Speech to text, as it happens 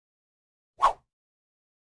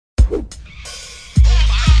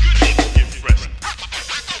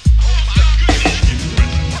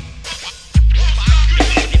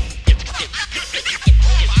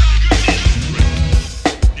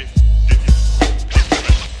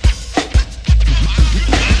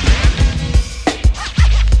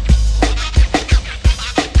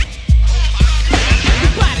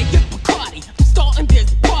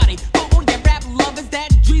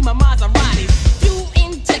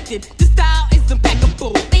perfected. The style is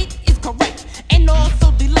impeccable. It is correct and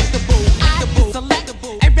also delectable. I is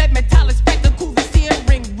selectable. A red metallic spectacle. The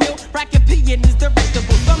steering wheel, racket pinion is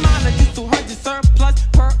directable. The mileage is 200 surplus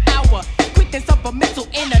per hour. Quick and supplemental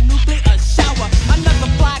in a nuclear shower. Another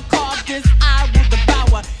fly car, this I will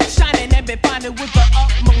devour. Shining and refining with the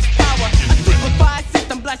utmost power. A supervised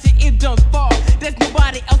system blasting eardrums far. There's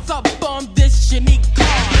nobody else up on this unique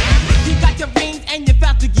car. You got your rings and your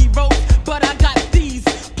Valtteri roads, but I got these,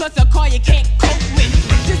 plus a car you can't cope with.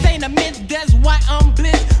 This ain't a myth, that's why I'm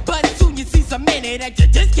bliss. But soon you see some in it that you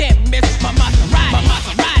just can't miss. My Maserati, my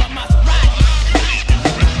Maserati, my Maserati.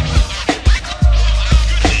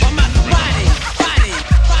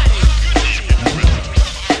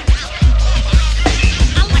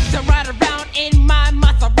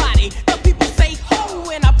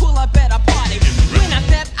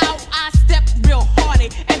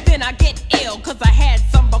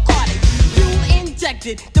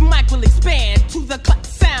 The mic will expand to the clap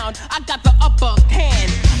sound. I got the upper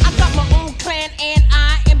hand. I got my own clan and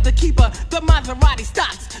I am the keeper. The Maserati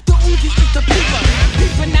stocks. The Uzi is the peeper.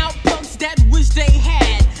 Peeping out punks that wish they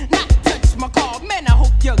had not touched my car. Man, I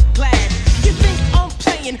hope you're glad. You think I'm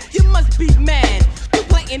playing? You must be mad. You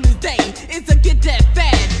playing this day is to get that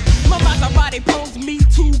fad. My Maserati pros me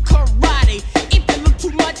to karate. If you look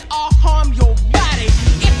too much, I'll harm your body.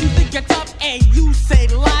 If you think you're tough and you say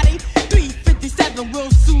Lottie, 357 will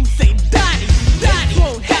soon say Dottie. Dottie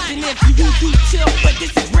won't happen if you do chill, but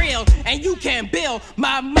this is real and you can build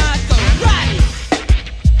my Maserati.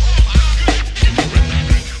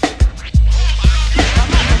 My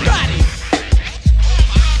Maserati.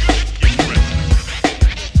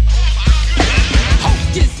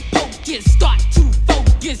 Hocus pocus, start to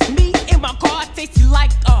focus. Me in my car, tasty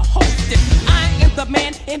like a hostess. I am the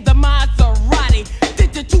man in the Maserati.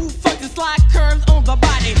 Did the two fucking slide curves on the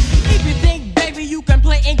body. If you think, baby, you can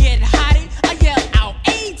play and get hottie, I yell out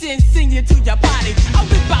age and sing you to your potty. I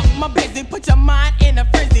whip out my busy, put your mind in a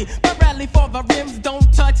frenzy. But rally for the rims,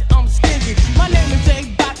 don't touch, I'm stingy. My name is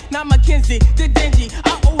Jaybok, not Mackenzie, the dingy.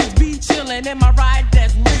 I always be chillin' in my ride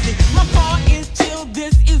that's busy. My car is chill,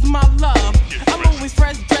 this is my love. I'm always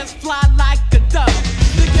fresh, dressed, fly like a dove.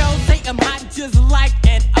 The girls say I'm hot just like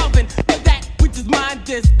an oven. But that which is mine,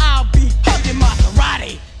 this I'll be hugging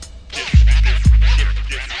Maserati.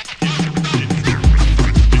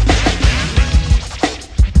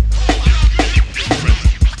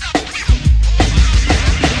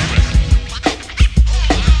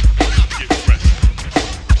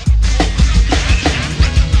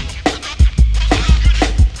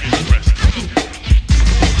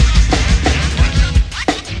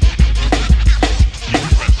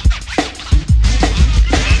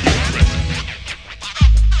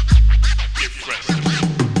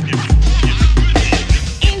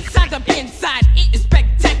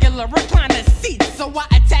 Recliner seats, so I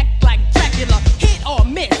attack like Dracula. Hit or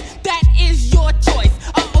miss, that is your choice.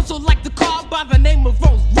 I also like the car by the name of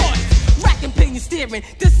Rolls Royce. Rack and pinion steering,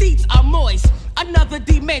 the seats are moist. Another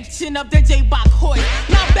dimension of the Jaybok hoist.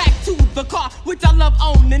 Now back to the car, which I love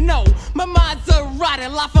on and know. My Maserati,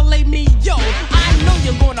 La Filet Mignon. I know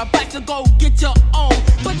you're gonna back to go get your own,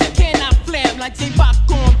 but you cannot flam like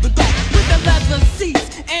Jaybok on the go.